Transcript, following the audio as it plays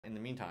in the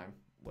meantime,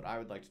 what I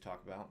would like to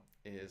talk about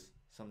is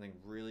something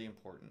really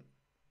important,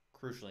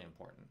 crucially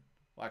important.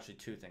 Well, actually,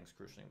 two things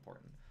crucially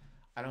important.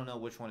 I don't know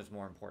which one is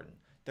more important.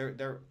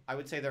 I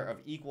would say they're of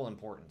equal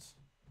importance.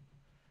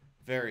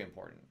 Very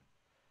important.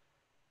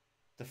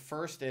 The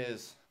first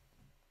is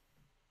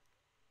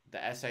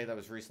the essay that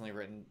was recently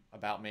written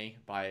about me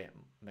by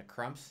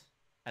Crumps,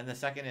 and the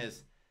second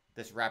is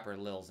this rapper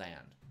Lil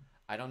Xan.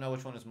 I don't know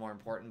which one is more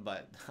important,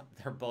 but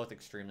they're both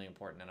extremely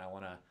important, and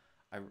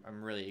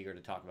I'm really eager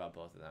to talk about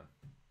both of them.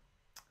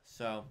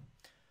 So,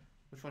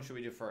 which one should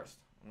we do first?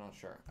 I'm not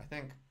sure. I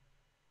think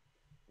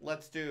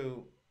let's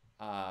do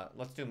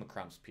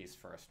McCrump's piece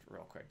first,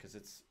 real quick, because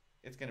it's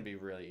going to be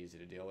really easy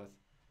to deal with.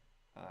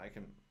 I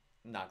can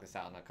knock this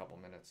out in a couple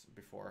minutes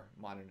before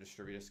Modern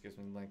Distributist gives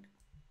me the link.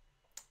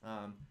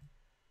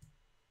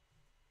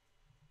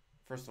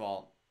 First of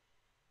all,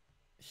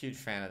 huge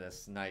fan of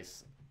this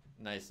nice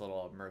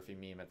little Murphy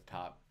meme at the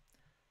top.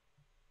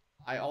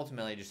 I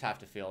ultimately just have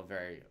to feel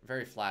very,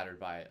 very flattered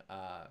by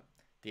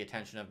the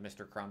attention of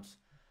Mr. Crumps.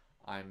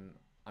 I'm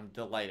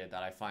delighted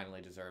that I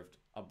finally deserved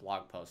a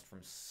blog post from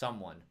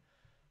someone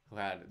who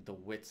had the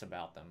wits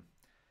about them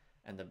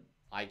and the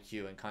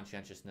IQ and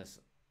conscientiousness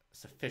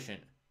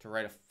sufficient to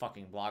write a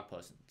fucking blog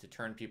post to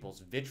turn people's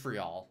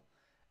vitriol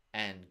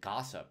and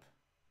gossip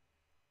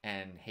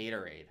and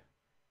haterade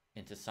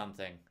into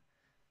something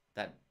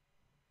that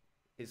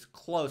is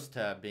close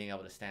to being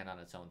able to stand on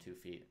its own 2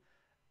 feet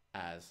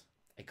as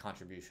a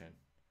contribution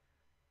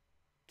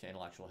to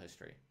intellectual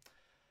history.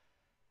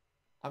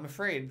 I'm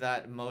afraid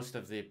that most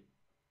of the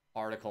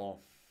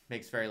article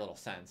makes very little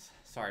sense.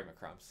 Sorry,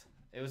 McCrumps.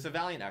 It was a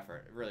valiant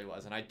effort. It really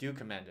was. And I do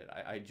commend it.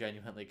 I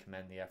genuinely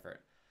commend the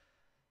effort.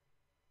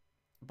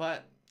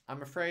 But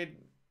I'm afraid...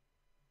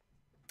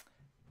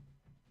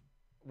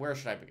 Where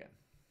should I begin?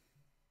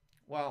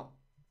 Well,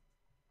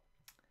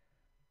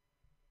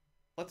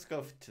 let's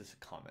go to the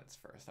comments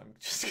first.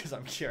 Just because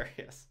I'm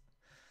curious.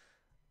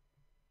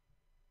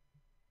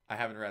 I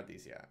haven't read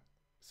these yet,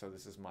 so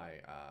this is my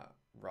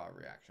raw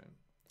reaction.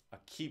 A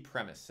key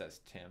premise,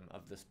 says Tim,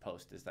 of this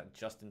post is that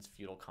Justin's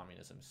feudal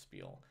communism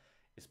spiel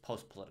is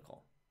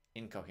post-political,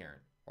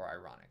 incoherent, or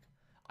ironic.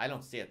 I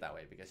don't see it that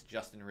way because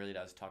Justin really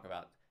does talk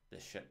about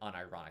this shit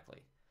unironically.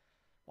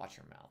 Watch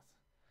your mouth.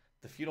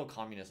 The feudal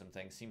communism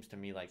thing seems to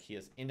me like he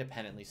is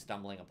independently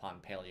stumbling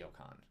upon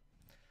PaleoCon.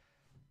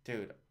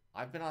 Dude,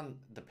 I've been on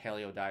the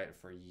paleo diet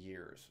for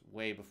years,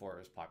 way before it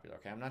was popular,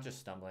 okay? I'm not just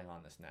stumbling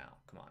on this now.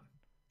 Come on.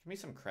 Give me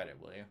some credit,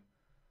 will you?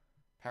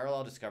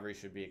 Parallel discovery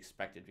should be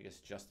expected because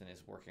Justin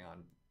is working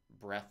on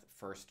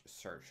breadth-first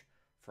search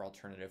for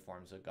alternative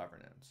forms of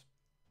governance.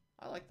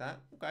 I like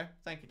that. Okay,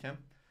 thank you, Tim.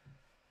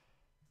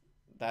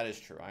 That is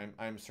true. I'm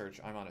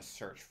on a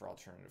search for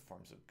alternative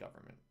forms of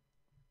government.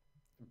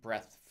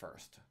 Breadth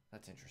first.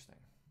 That's interesting.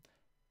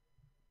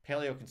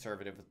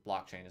 Paleoconservative with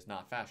blockchain is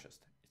not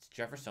fascist. It's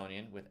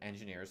Jeffersonian with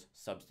engineers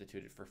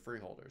substituted for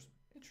freeholders.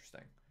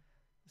 Interesting.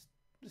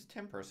 This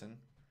Tim person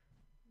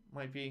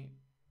might be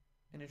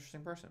an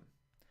interesting person.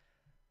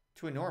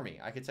 To a normie,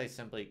 I could say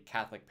simply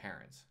Catholic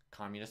parents,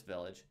 communist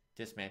village,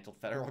 dismantled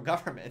federal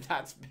government.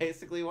 That's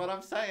basically what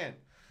I'm saying.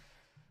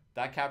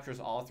 That captures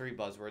all 3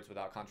 buzzwords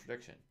without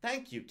contradiction.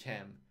 Thank you,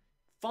 Tim.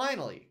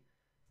 Finally,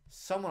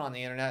 someone on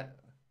the internet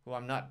who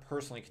I'm not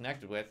personally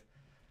connected with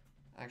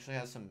actually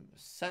has some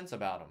sense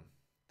about him.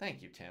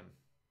 Thank you, Tim.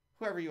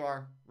 Whoever you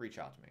are, reach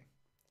out to me.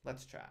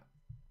 Let's chat.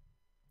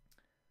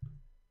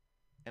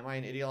 Am I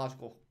an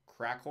ideological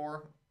crack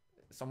whore?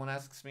 Someone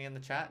asks me in the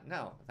chat.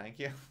 No, thank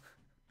you.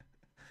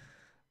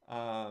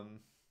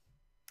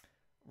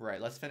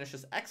 Right, let's finish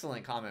this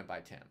excellent comment by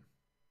Tim.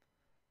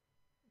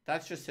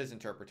 That's just his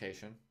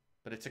interpretation,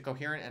 but it's a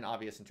coherent and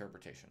obvious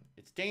interpretation.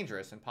 It's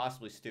dangerous and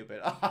possibly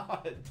stupid.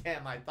 Oh,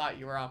 Tim, I thought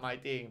you were on my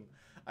team.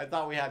 I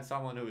thought we had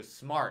someone who was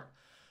smart.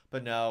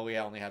 But no, we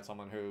only had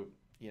someone who,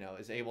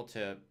 is able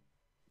to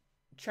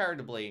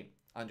charitably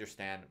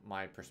understand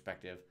my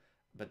perspective,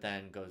 but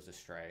then goes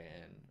astray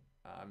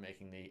in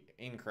making the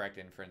incorrect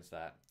inference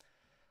that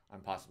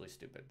I'm possibly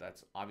stupid.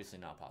 That's obviously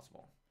not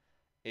possible.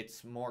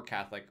 It's more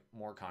Catholic,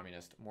 more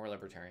communist, more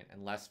libertarian,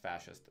 and less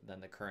fascist than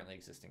the currently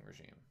existing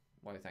regime.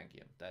 Why, thank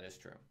you. That is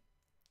true.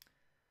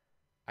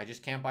 I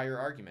just can't buy your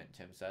argument,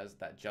 Tim says,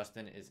 that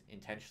Justin is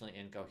intentionally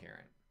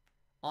incoherent.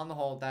 On the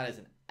whole, that is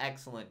an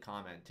excellent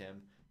comment,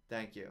 Tim.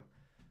 Thank you.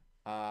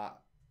 I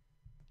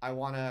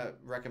want to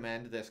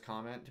recommend this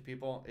comment to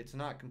people. It's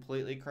not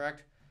completely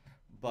correct,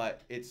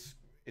 but it's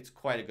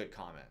quite a good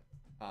comment.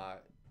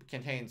 It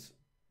contains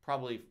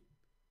probably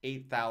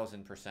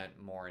 8,000%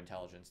 more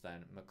intelligence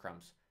than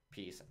McCrump's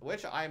piece,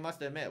 which I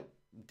must admit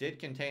did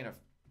contain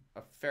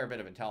a fair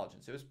bit of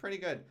intelligence. It was a pretty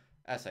good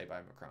essay by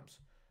McCrumps.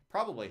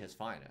 Probably his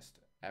finest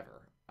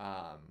ever.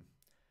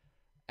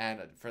 And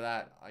for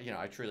that,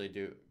 I truly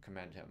do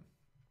commend him.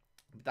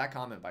 But that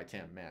comment by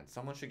Tim, man,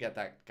 someone should get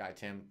that guy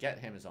Tim, get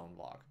him his own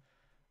blog.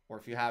 Or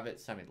if you have it,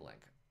 send me the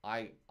link.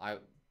 I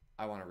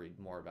want to read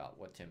more about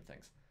what Tim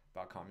thinks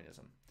about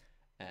communism.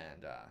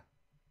 And,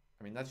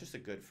 that's just a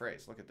good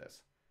phrase. Look at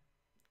this.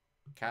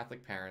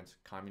 Catholic parents,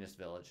 communist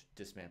village,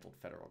 dismantled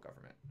federal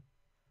government.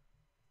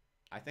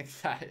 I think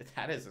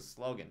that is a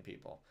slogan,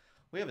 people.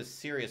 We have a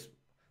serious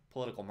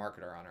political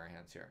marketer on our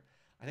hands here.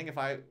 I think if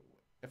I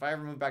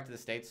ever move back to the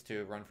States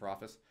to run for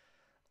office,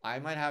 I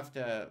might have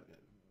to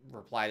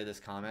reply to this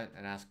comment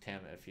and ask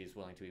Tim if he's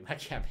willing to be my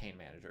campaign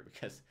manager,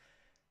 because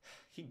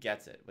he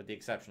gets it, with the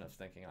exception of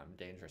thinking I'm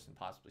dangerous and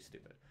possibly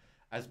stupid.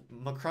 As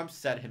McCrumps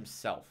said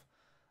himself,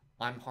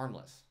 I'm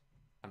harmless.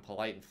 I'm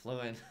polite and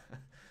fluent.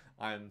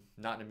 I'm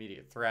not an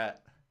immediate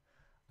threat.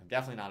 I'm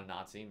definitely not a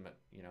Nazi, but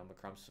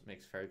McCrumps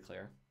makes very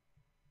clear.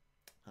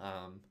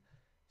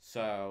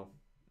 So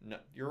no,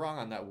 you're wrong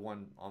on that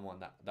one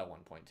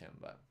point, Tim.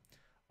 But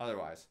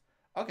otherwise,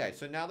 okay.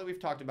 So now that we've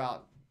talked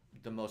about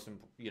the most,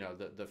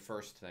 the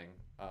first thing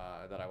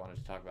that I wanted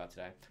to talk about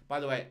today. By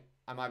the way,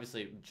 I'm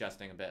obviously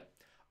jesting a bit.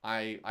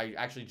 I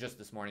actually just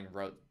this morning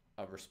wrote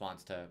a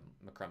response to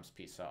McCrump's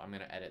piece, so I'm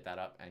gonna edit that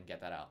up and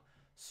get that out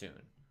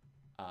soon.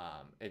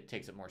 It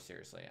takes it more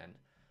seriously, and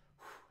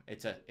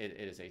it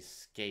is a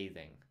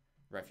scathing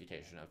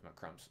refutation of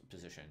McCrump's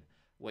position.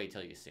 Wait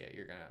till you see it.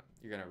 You're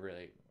gonna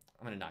really,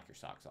 I'm gonna knock your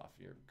socks off.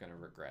 You're gonna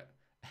regret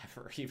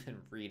ever even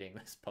reading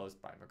this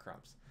post by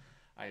McCrumps,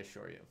 I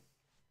assure you.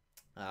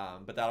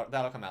 But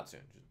that'll come out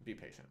soon. Just be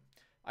patient.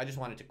 I just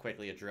wanted to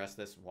quickly address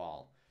this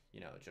while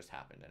it just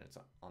happened and it's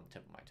on the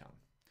tip of my tongue.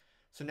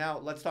 So now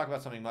let's talk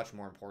about something much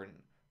more important,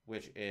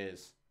 which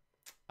is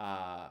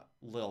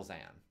Lil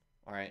Xan.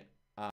 All right,